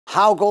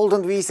how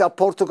Golden Visa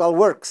Portugal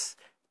works.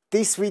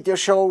 This video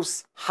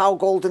shows how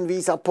Golden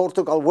Visa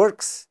Portugal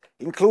works,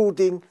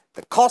 including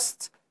the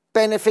costs,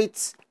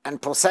 benefits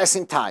and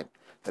processing time.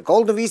 The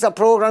Golden Visa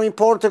program in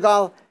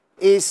Portugal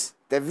is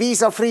the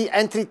visa-free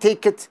entry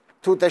ticket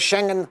to the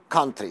Schengen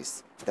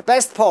countries. The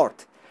best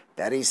part,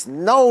 there is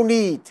no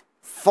need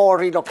for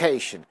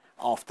relocation.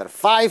 After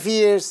 5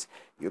 years,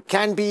 you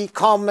can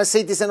become a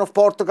citizen of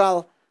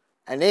Portugal,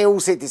 an EU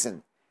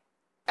citizen.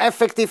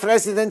 Effective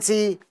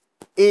residency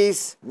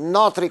is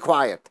not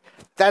required.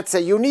 That's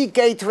a unique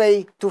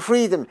gateway to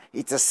freedom.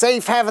 It's a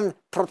safe haven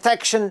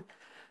protection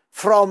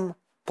from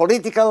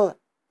political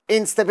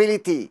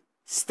instability.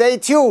 Stay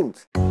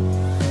tuned.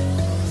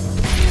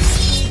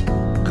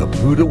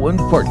 Caputo and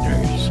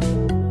Partners,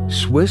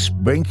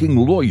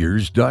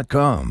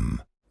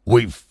 SwissBankingLawyers.com.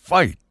 We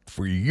fight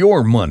for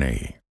your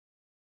money.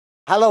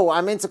 Hello,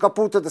 I'm Enzo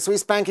Caputo, the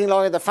Swiss banking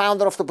lawyer, the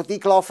founder of the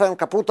boutique law firm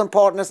Caputo &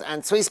 Partners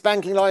and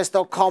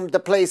SwissBankingLawyers.com, the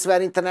place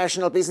where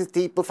international business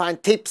people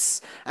find tips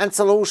and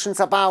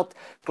solutions about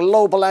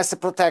global asset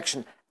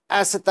protection,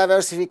 asset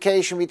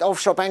diversification with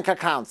offshore bank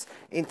accounts,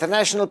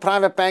 international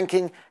private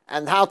banking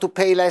and how to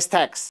pay less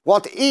tax.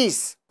 What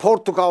is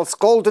Portugal's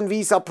Golden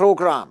Visa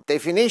program?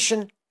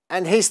 Definition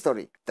and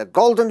history. The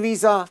Golden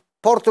Visa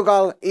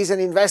Portugal is an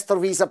investor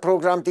visa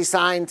program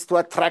designed to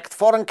attract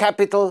foreign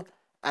capital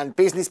and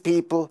business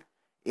people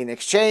in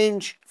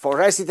exchange for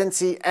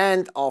residency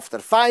and, after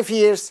 5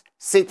 years,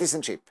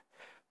 citizenship.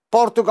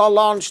 Portugal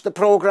launched the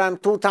program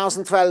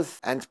 2012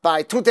 and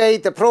by today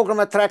the program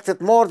attracted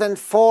more than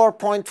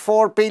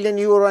 4.4 billion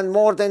euro and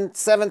more than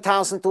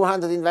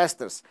 7,200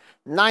 investors.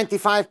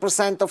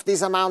 95% of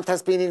this amount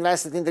has been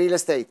invested in real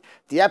estate.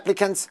 The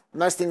applicants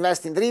must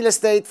invest in real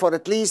estate for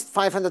at least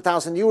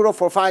 500,000 euro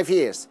for 5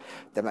 years.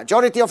 The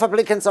majority of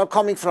applicants are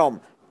coming from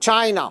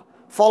China,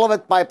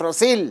 followed by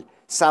Brazil,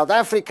 South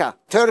Africa,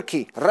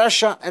 Turkey,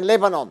 Russia and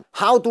Lebanon.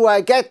 How do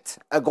I get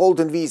a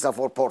Golden Visa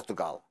for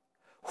Portugal?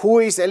 Who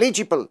is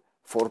eligible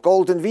for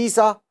Golden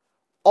Visa?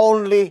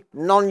 Only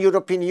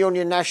non-European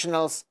Union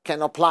nationals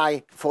can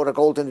apply for a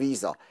Golden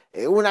Visa.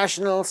 EU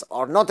nationals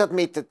are not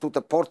admitted to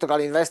the Portugal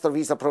Investor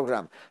Visa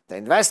program. The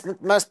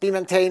investment must be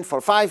maintained for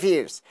 5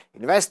 years.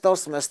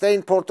 Investors must stay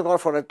in Portugal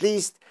for at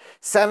least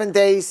 7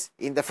 days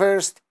in the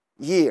first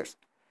year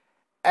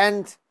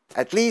and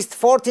at least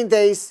 14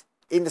 days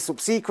in the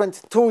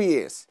subsequent 2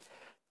 years.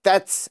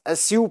 That's a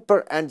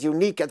super and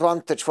unique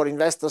advantage for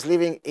investors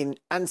living in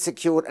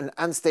unsecure and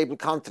unstable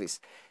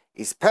countries.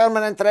 Is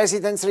permanent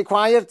residence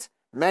required?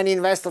 Many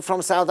investors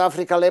from South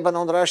Africa,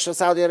 Lebanon, Russia,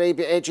 Saudi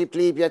Arabia, Egypt,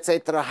 Libya,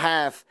 etc.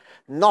 have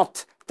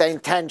not the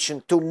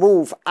intention to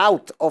move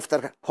out of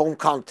their home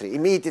country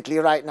immediately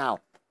right now.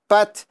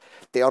 But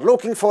they are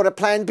looking for a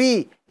plan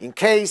B in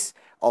case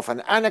of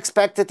an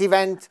unexpected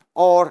event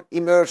or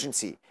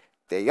emergency.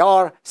 They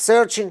are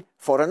searching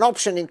for an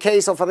option in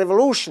case of a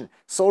revolution,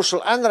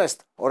 social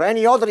unrest or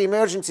any other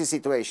emergency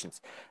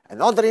situations.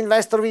 Another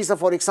investor visa,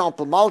 for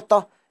example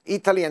Malta,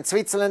 Italy and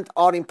Switzerland,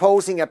 are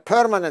imposing a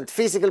permanent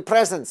physical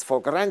presence for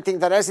granting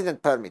the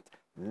resident permit,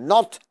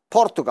 not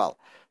Portugal.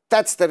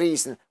 That's the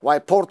reason why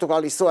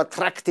Portugal is so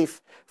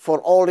attractive for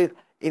all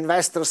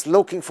investors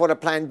looking for a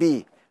plan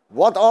B.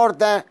 What are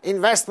the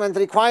investment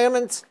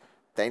requirements?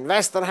 The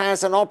investor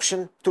has an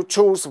option to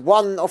choose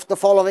one of the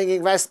following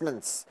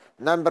investments.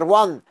 Number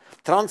 1,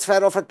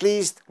 transfer of at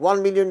least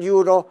 1 million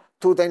euro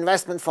to the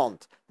investment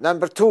fund.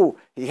 Number 2,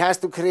 he has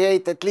to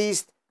create at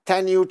least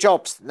 10 new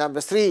jobs. Number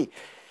 3,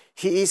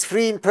 he is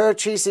free in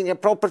purchasing a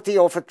property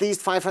of at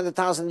least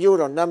 500,000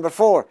 euro. Number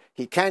 4,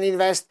 he can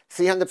invest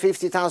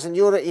 350,000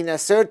 euro in a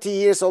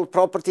 30-year-old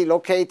property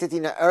located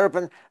in an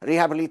urban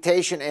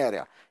rehabilitation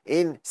area,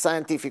 in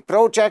scientific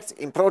projects,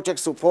 in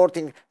projects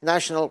supporting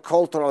national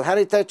cultural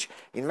heritage,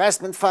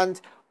 investment fund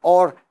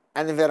or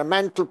an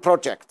environmental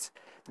project.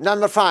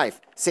 Number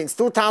 5, since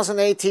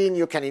 2018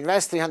 you can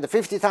invest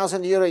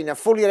 350,000 euro in a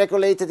fully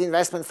regulated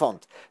investment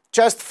fund.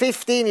 Just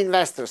 15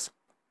 investors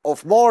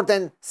of more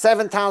than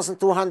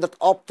 7,200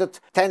 opted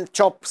 10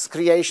 jobs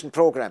creation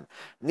program.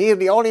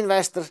 Nearly all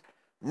investors,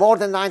 more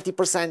than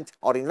 90%,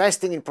 are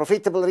investing in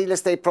profitable real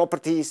estate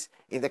properties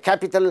in the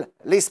capital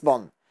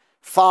Lisbon,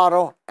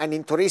 Faro and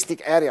in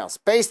touristic areas.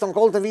 Based on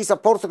Golden Visa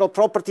Portugal,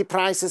 property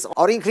prices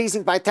are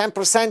increasing by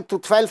 10% to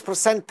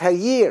 12% per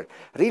year.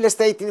 Real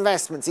estate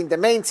investments in the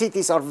main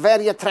cities are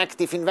very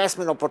attractive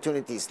investment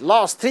opportunities.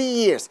 Last 3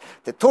 years,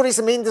 the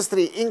tourism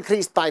industry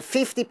increased by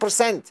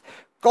 50%.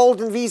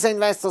 Golden Visa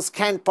investors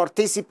can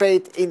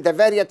participate in the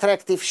very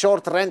attractive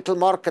short rental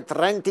market,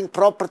 renting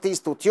properties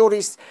to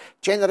tourists,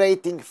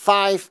 generating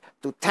 5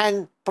 to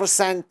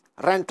 10%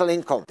 rental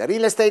income. The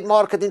real estate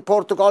market in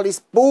Portugal is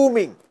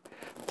booming.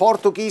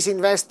 Portuguese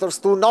investors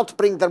do not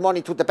bring their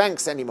money to the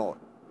banks anymore.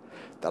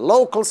 The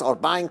locals are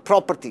buying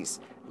properties.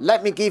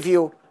 Let me give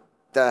you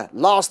the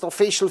last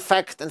official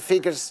fact and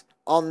figures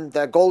on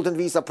the Golden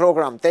Visa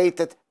program,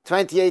 dated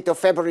 28th of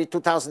February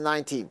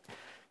 2019.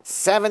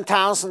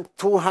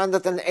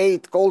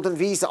 7,208 Golden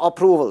Visa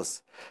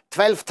approvals,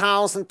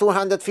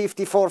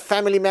 12,254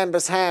 family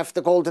members have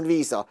the Golden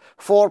Visa.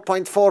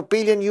 4.4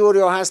 billion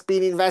euro has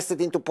been invested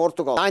into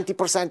Portugal.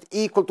 90%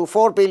 equal to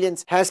 4 billion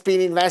has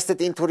been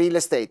invested into real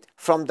estate.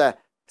 From the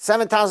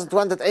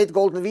 7,208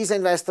 Golden Visa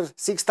investors,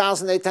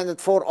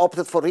 6,804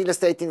 opted for real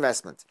estate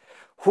investments.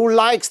 Who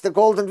likes the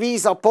Golden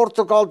Visa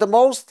Portugal the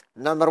most?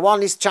 Number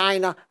 1 is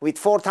China with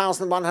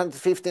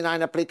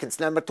 4,159 applicants.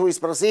 Number 2 is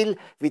Brazil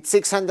with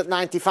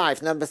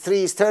 695. Number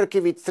 3 is Turkey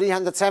with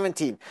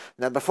 317.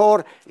 Number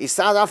 4 is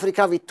South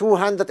Africa with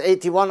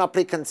 281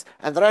 applicants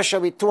and Russia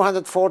with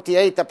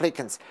 248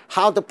 applicants.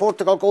 How the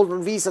Portugal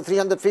Golden Visa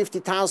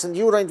 350,000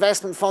 euro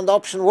investment fund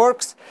option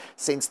works?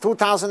 Since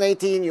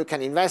 2018 you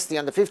can invest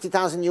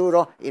 350,000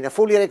 euro in a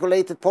fully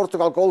regulated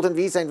Portugal Golden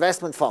Visa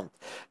investment fund.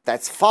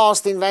 That's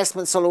fast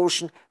investment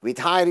solution with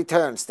high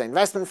returns. The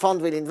investment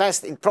fund will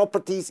invest in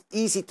properties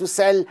easy to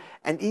sell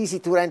and easy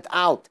to rent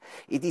out.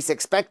 It is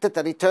expected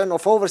a return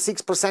of over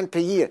 6% per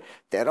year.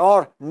 There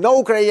are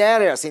no grey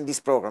areas in this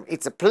program.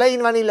 It's a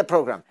plain vanilla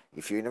program.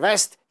 If you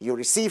invest, you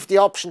receive the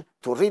option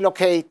to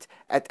relocate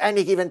at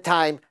any given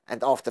time,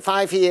 and after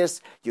 5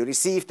 years you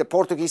receive the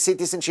Portuguese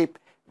citizenship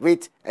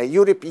with a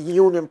European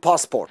Union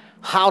passport.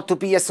 How to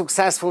be a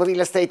successful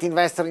real estate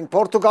investor in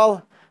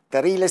Portugal?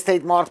 The real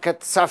estate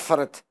market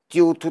suffered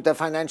due to the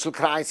financial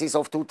crisis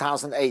of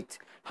 2008.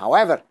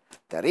 However,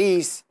 there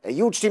is a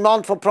huge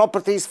demand for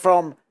properties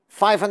from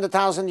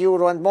 500,000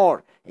 euro and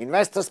more.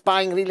 Investors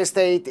buying real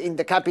estate in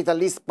the capital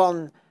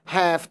Lisbon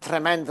have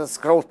tremendous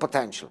growth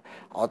potential.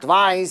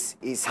 Advice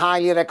is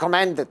highly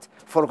recommended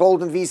for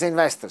Golden Visa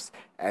investors,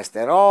 as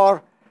there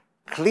are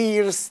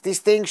clear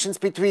distinctions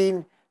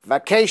between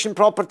vacation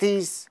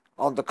properties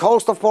on the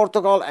coast of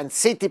Portugal and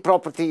city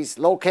properties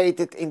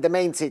located in the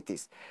main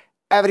cities.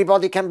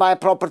 Everybody can buy a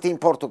property in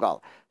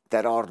Portugal.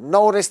 There are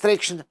no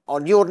restrictions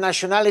on your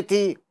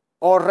nationality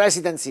or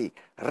residency.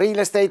 Real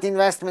estate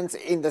investments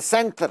in the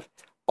center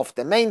of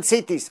the main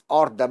cities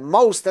are the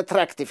most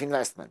attractive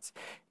investments.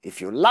 If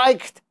you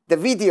liked the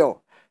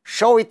video,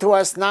 show it to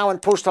us now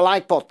and push the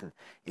like button.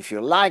 If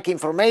you like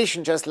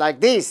information just like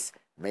this,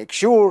 make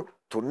sure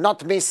to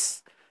not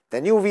miss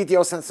the new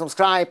videos and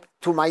subscribe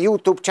to my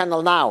YouTube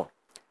channel now.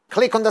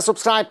 Click on the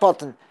subscribe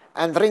button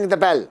and ring the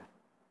bell.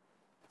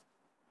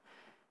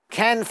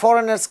 Can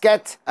foreigners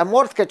get a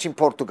mortgage in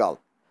Portugal?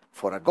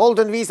 For a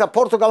Golden Visa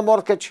Portugal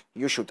mortgage,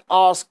 you should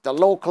ask the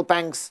local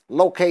banks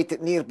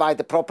located nearby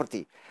the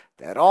property.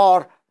 There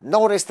are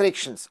no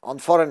restrictions on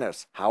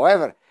foreigners.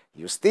 However,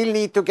 you still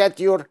need to get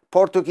your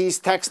Portuguese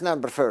tax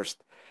number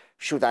first.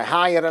 Should I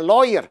hire a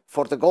lawyer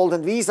for the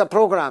Golden Visa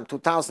program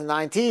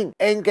 2019?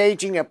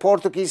 Engaging a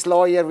Portuguese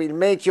lawyer will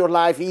make your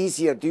life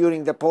easier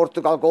during the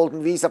Portugal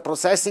Golden Visa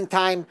processing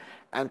time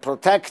and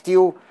protect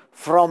you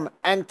from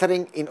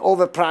entering in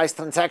overpriced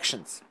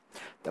transactions.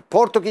 The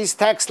Portuguese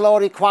tax law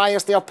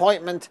requires the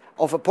appointment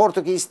of a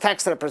Portuguese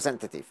tax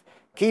representative.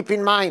 Keep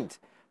in mind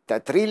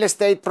that real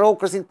estate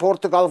brokers in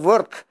Portugal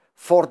work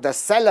for the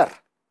seller.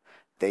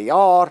 They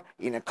are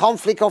in a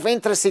conflict of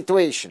interest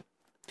situation.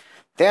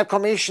 Their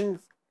commission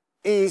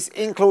is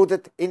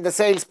included in the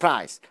sales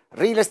price.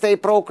 Real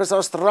estate brokers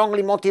are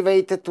strongly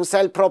motivated to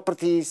sell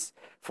properties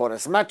for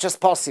as much as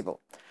possible.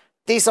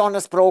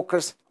 Dishonest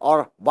brokers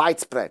are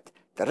widespread.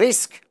 The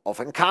risk of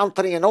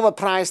encountering an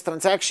overpriced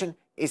transaction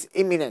is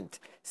imminent.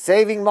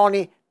 Saving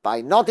money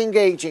by not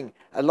engaging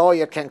a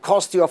lawyer can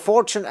cost you a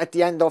fortune at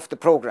the end of the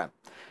program.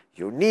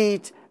 You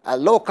need a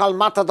local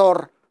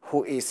matador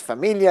who is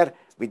familiar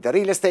with the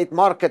real estate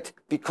market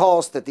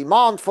because the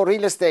demand for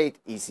real estate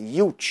is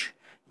huge.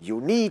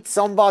 You need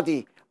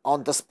somebody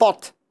on the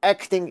spot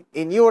acting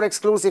in your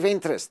exclusive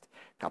interest.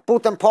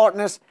 Caput &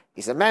 Partners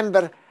is a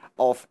member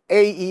of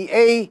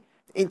AEA,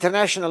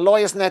 International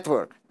Lawyers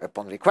Network.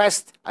 Upon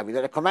request, I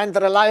will recommend a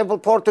reliable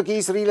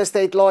Portuguese real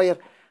estate lawyer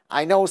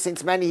I know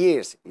since many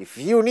years. If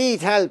you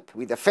need help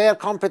with a fair,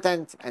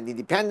 competent and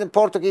independent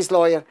Portuguese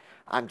lawyer,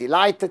 I'm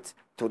delighted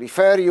to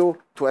refer you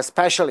to a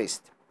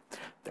specialist.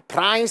 The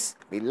price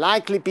will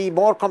likely be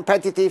more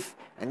competitive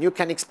and you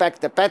can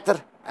expect a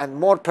better and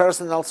more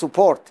personal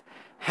support.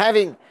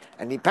 Having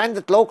an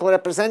independent local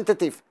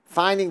representative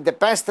finding the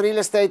best real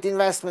estate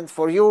investment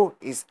for you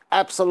is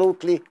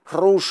absolutely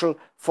crucial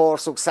for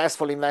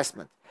successful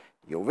investment.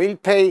 You will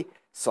pay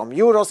some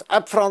euros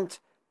upfront,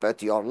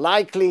 but you are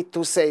likely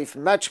to save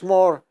much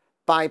more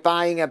by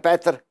buying a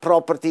better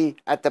property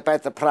at a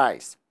better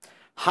price.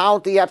 How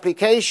the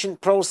application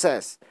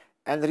process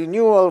and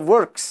renewal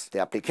works. The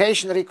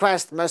application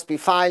request must be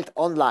filed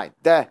online.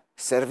 The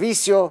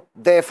Servicio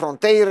de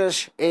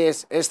Fronteiras e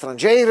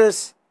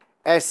Estrangeiras,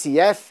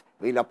 SCF,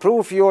 will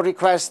approve your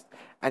request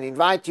and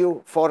invite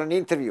you for an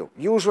interview.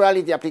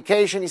 Usually the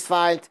application is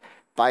filed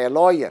by a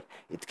lawyer.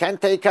 It can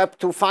take up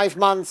to 5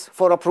 months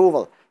for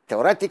approval.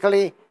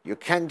 Theoretically, you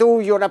can do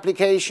your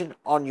application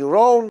on your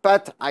own,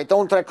 but I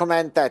don't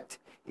recommend that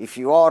if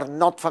you are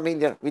not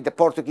familiar with the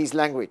Portuguese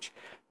language.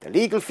 The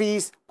legal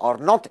fees are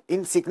not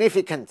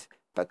insignificant,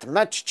 but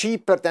much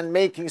cheaper than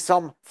making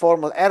some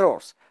formal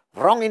errors,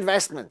 wrong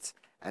investments,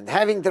 and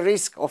having the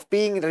risk of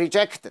being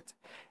rejected.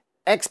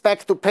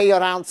 Expect to pay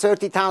around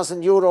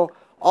 30,000 euro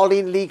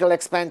all-in legal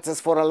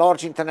expenses for a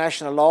large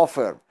international law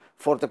firm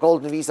for the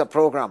Golden Visa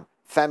program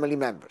family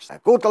members. A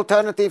good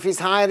alternative is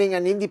hiring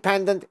an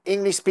independent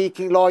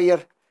English-speaking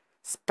lawyer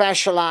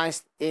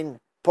specialized in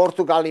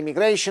Portugal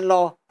immigration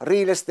law,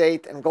 real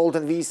estate and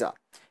Golden Visa.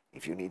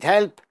 If you need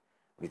help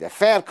with a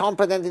fair,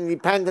 competent,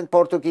 independent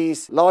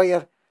Portuguese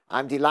lawyer,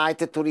 I'm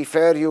delighted to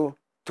refer you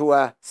to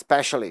a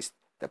specialist.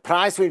 The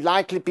price will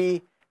likely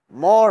be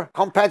more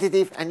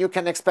competitive and you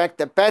can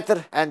expect a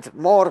better and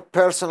more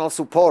personal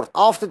support.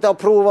 After the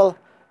approval,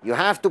 you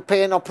have to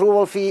pay an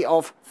approval fee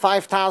of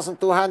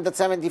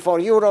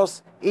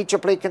 €5,274 each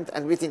applicant,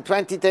 and within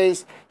 20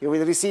 days you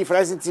will receive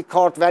residency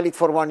card valid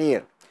for 1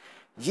 year.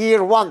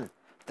 Year 1,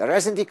 the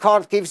residency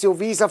card gives you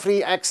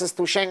visa-free access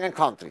to Schengen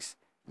countries.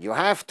 You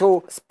have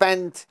to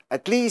spend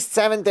at least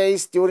 7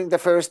 days during the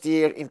first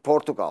year in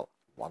Portugal.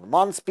 1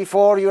 month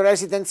before your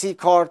residency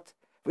card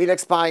will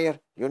expire,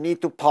 you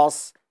need to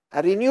pass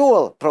a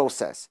renewal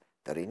process.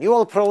 The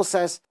renewal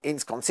process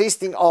is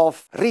consisting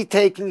of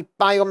retaking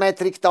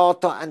biometric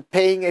data and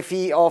paying a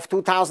fee of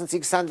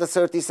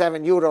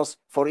 €2,637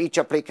 for each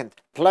applicant,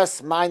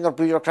 plus minor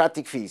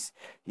bureaucratic fees.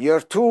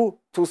 Year 2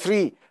 to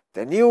 3,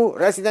 the new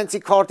residency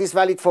card is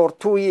valid for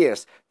 2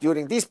 years.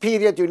 During this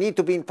period, you need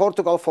to be in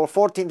Portugal for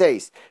 14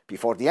 days.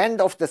 Before the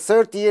end of the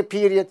 3rd-year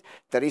period,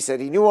 there is a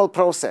renewal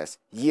process.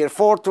 Year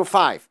 4 to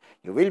 5,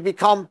 you will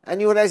become a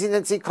new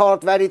residency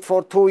card valid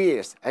for 2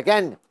 years.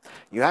 Again,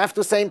 you have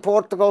to stay in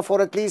Portugal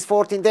for at least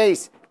 14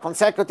 days,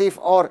 consecutive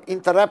or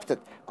interrupted.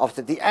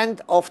 After the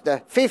end of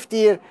the 5th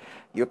year,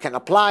 you can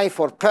apply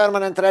for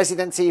permanent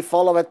residency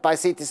followed by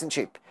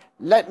citizenship.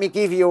 Let me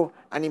give you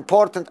an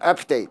important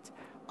update.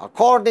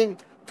 According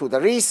to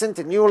the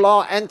recent new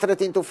law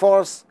entered into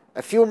force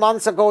a few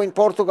months ago in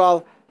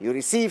Portugal, you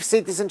receive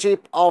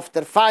citizenship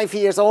after 5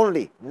 years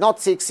only, not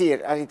 6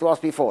 years as it was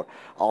before.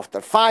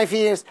 After 5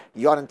 years,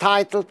 you are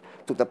entitled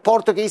to the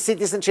Portuguese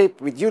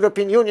citizenship with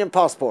European Union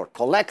passport.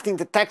 Collecting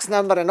the tax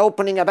number and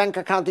opening a bank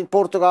account in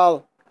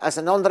Portugal as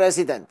a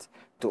non-resident.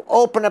 To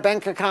open a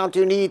bank account,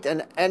 you need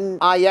an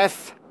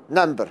NIF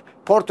number,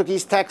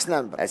 Portuguese tax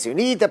number. As you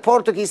need a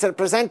Portuguese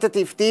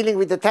representative dealing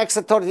with the tax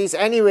authorities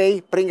anyway,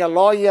 bring a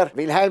lawyer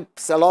will help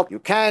a lot. You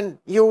can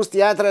use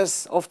the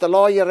address of the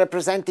lawyer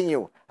representing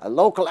you. A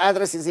local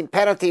address is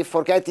imperative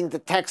for getting the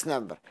tax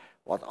number.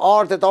 What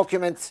are the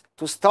documents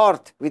to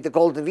start with the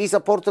Golden Visa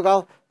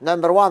Portugal?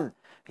 Number 1,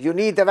 you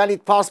need a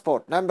valid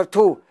passport. Number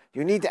 2,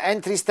 you need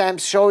entry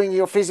stamps showing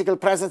your physical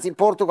presence in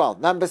Portugal.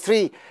 Number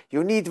 3,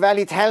 you need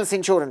valid health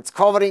insurance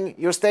covering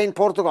your stay in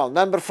Portugal.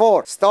 Number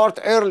 4, start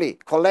early,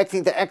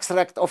 collecting the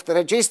extract of the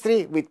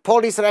registry with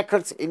police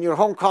records in your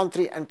home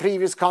country and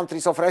previous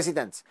countries of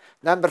residence.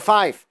 Number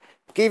 5,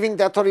 giving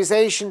the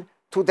authorization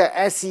to the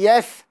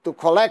SEF to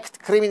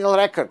collect criminal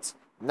records.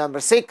 Number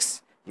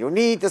 6, you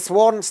need a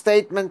sworn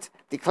statement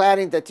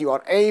declaring that you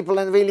are able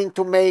and willing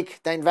to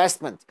make the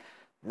investment.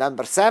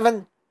 Number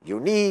 7, you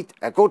need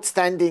a good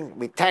standing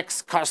with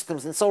tax,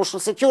 customs and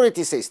social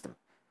security system.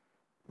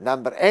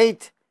 Number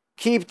 8,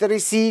 keep the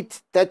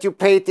receipt that you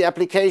paid the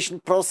application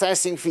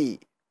processing fee.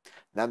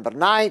 Number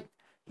 9,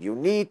 you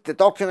need the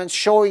documents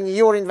showing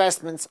your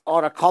investments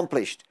are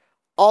accomplished.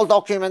 All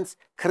documents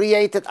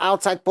created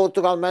outside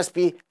Portugal must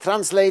be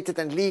translated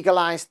and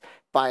legalized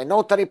by a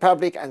notary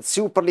public and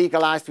super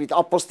legalized with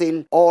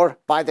apostille or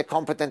by the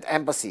competent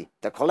embassy.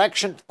 The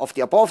collection of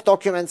the above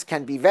documents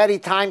can be very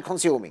time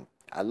consuming.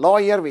 A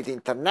lawyer with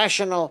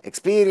international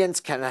experience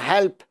can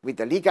help with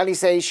the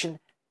legalization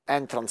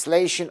and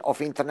translation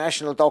of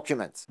international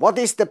documents. What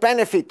is the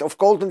benefit of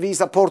Golden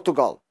Visa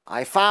Portugal?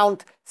 I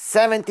found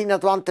 17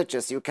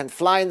 advantages. You can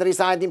fly and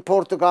reside in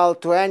Portugal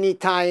to any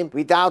time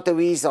without a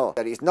visa.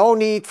 There is no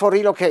need for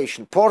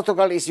relocation.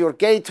 Portugal is your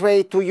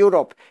gateway to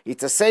Europe.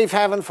 It's a safe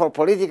haven for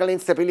political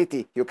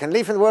instability. You can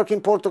live and work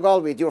in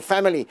Portugal with your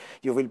family.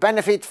 You will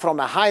benefit from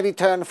a high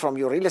return from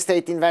your real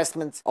estate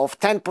investments of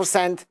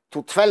 10%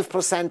 to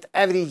 12%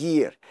 every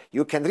year.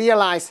 You can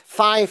realize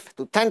 5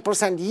 to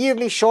 10%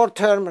 yearly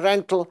short-term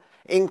rental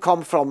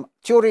income from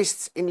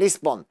tourists in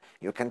Lisbon.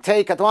 You can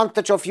take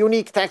advantage of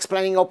unique tax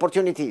planning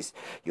opportunities.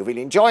 You will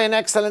enjoy an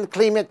excellent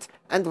climate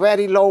and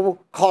very low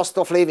cost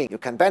of living. You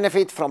can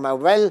benefit from a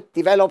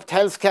well-developed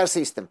healthcare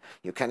system.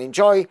 You can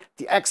enjoy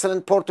the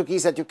excellent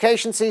Portuguese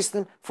education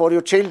system for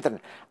your children.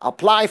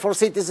 Apply for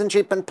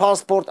citizenship and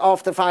passport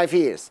after 5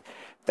 years.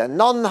 The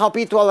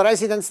non-habitual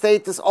resident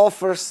status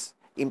offers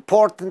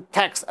important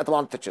tax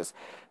advantages.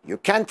 You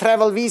can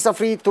travel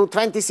visa-free to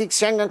 26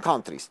 Schengen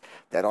countries.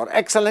 There are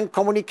excellent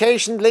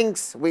communication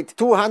links with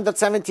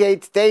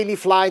 278 daily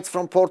flights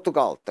from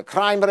Portugal. The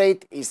crime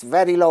rate is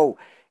very low.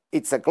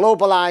 It's a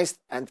globalized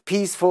and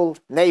peaceful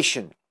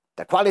nation.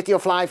 The quality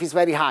of life is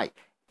very high.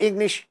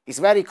 English is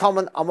very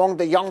common among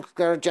the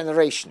younger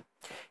generation.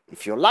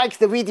 If you like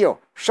the video,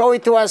 show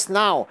it to us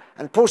now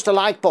and push the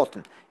like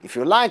button. If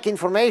you like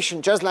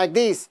information just like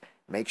this,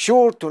 make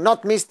sure to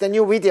not miss the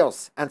new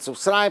videos and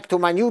subscribe to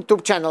my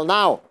YouTube channel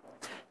now.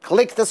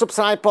 Click the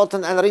subscribe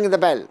button and ring the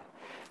bell.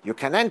 You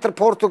can enter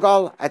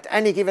Portugal at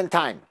any given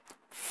time.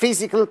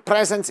 Physical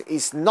presence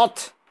is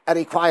not a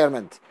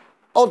requirement.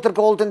 Other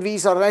Golden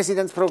Visa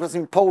residence programs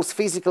impose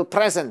physical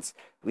presence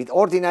with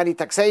ordinary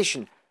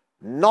taxation,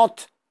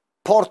 not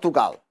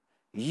Portugal.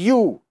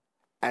 You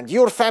and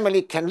your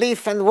family can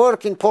live and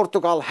work in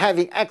Portugal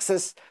having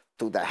access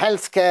to the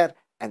healthcare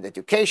and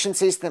education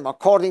system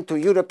according to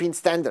European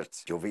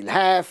standards. You will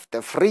have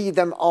the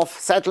freedom of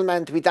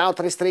settlement without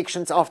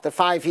restrictions after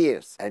 5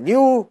 years. A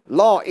new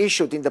law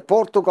issued in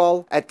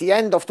Portugal at the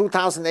end of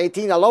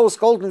 2018 allows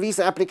Golden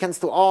Visa applicants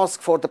to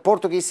ask for the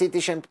Portuguese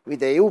citizenship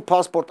with a EU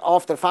passport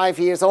after 5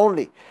 years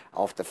only.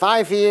 After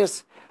 5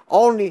 years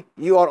only,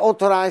 you are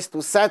authorized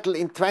to settle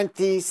in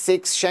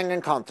 26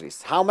 Schengen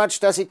countries. How much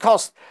does it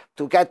cost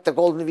to get the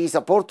Golden Visa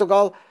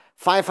Portugal?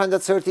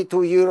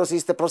 €532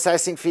 is the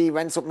processing fee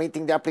when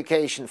submitting the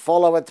application,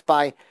 followed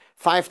by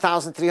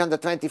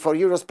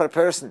 €5,324 per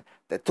person.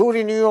 The 2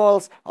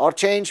 renewals are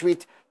changed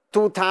with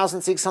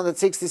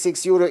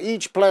 €2,666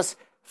 each plus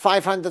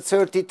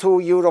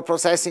 €532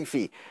 processing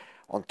fee.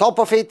 On top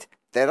of it,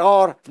 there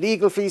are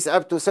legal fees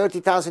up to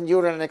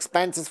 €30,000 and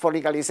expenses for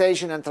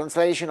legalization and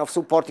translation of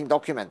supporting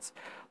documents.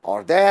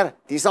 Are there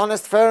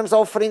dishonest firms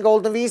offering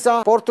Golden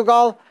Visa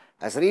Portugal?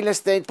 As real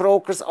estate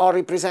brokers are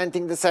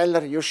representing the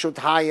seller, you should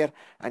hire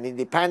an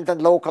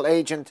independent local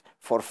agent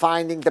for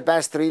finding the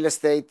best real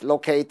estate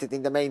located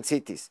in the main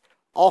cities.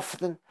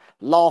 Often,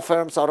 law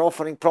firms are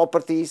offering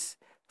properties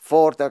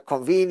for the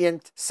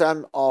convenient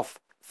sum of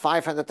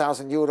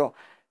 €500,000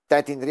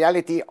 that in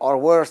reality are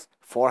worth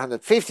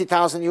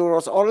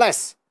 €450,000 or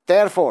less.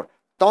 Therefore,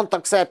 don't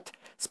accept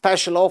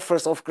special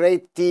offers of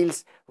great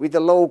deals with a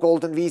low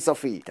Golden Visa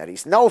fee. There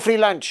is no free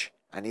lunch.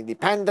 An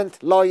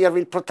independent lawyer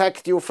will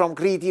protect you from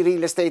greedy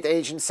real estate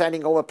agents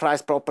selling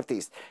overpriced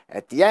properties.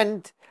 At the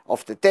end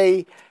of the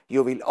day,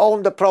 you will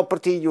own the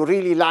property you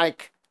really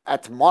like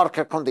at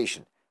market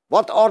condition.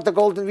 What are the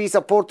Golden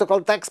Visa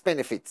Portugal tax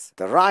benefits?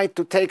 The right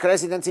to take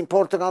residence in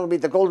Portugal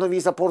with the Golden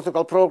Visa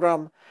Portugal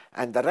program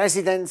and the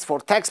residence for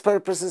tax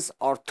purposes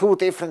are two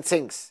different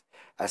things.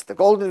 As the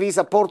Golden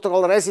Visa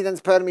Portugal residence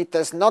permit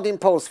does not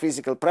impose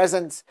physical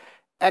presence,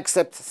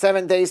 except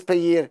 7 days per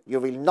year,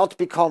 you will not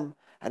become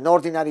an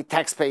ordinary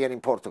taxpayer in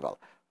Portugal.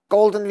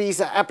 Golden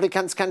Visa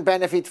applicants can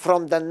benefit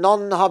from the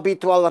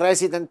non-habitual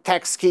resident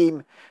tax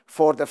scheme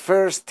for the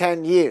first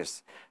 10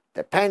 years.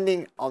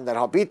 Depending on their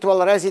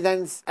habitual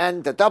residence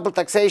and the double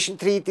taxation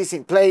treaties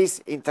in place,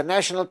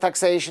 international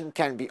taxation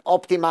can be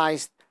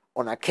optimized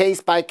on a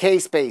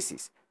case-by-case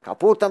basis.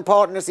 Caput &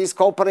 Partners is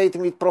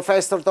cooperating with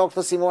Professor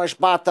Dr. Simões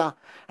Bata,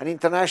 an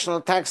international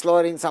tax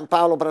lawyer in São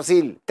Paulo,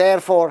 Brazil.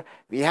 Therefore,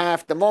 we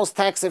have the most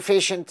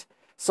tax-efficient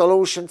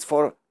solutions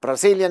for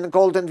Brazilian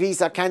Golden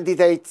Visa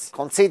candidates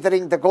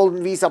considering the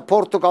Golden Visa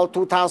Portugal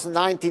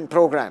 2019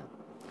 program.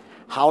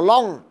 How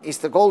long is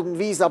the Golden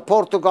Visa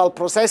Portugal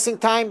processing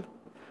time?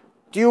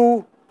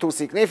 Due to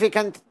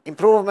significant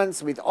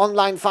improvements with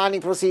online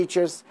filing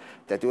procedures,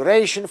 the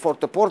duration for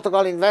the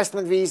Portugal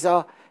investment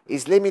visa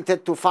is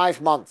limited to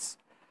 5 months.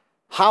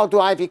 How do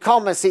I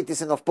become a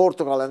citizen of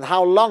Portugal and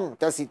how long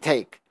does it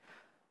take?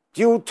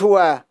 Due to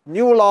a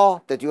new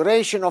law, the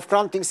duration of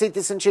granting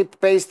citizenship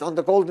based on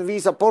the Golden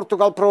Visa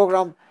Portugal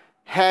program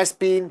has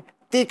been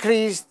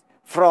decreased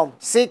from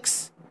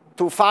 6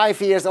 to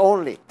 5 years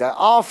only. The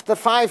after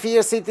 5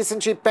 year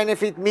citizenship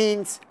benefit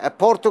means a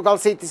Portugal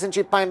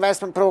citizenship by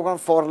investment program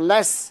for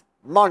less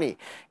money.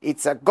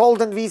 It's a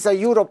Golden Visa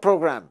Europe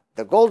program.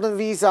 The Golden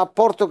Visa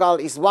Portugal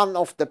is one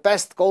of the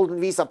best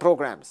Golden Visa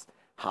programs.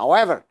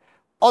 However,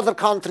 other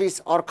countries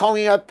are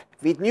coming up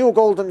with new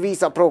Golden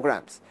Visa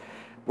programs.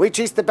 Which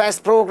is the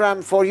best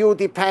program for you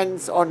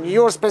depends on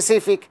your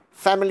specific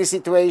family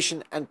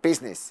situation and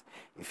business.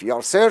 If you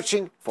are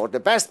searching for the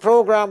best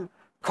program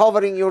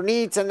covering your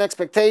needs and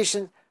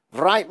expectations,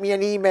 write me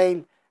an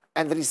email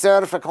and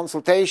reserve a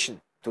consultation.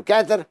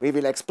 Together, we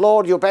will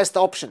explore your best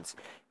options.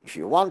 If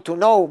you want to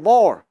know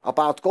more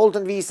about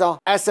Golden Visa,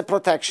 asset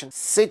protection,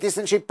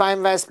 citizenship by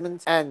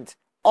investment and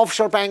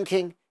offshore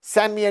banking,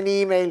 send me an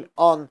email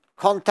on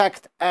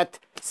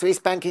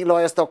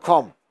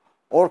contact@swissbankinglawyers.com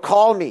or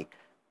call me.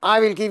 I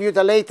will give you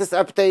the latest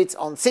updates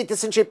on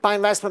citizenship by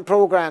investment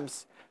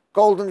programs,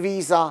 Golden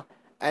Visa,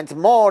 and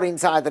more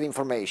insider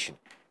information.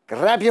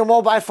 Grab your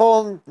mobile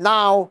phone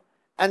now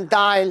and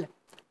dial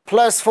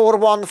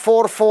 +41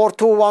 44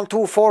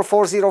 212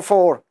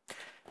 4404.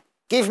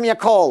 Give me a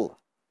call.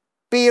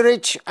 Be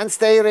rich and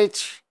stay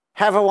rich.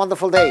 Have a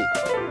wonderful day.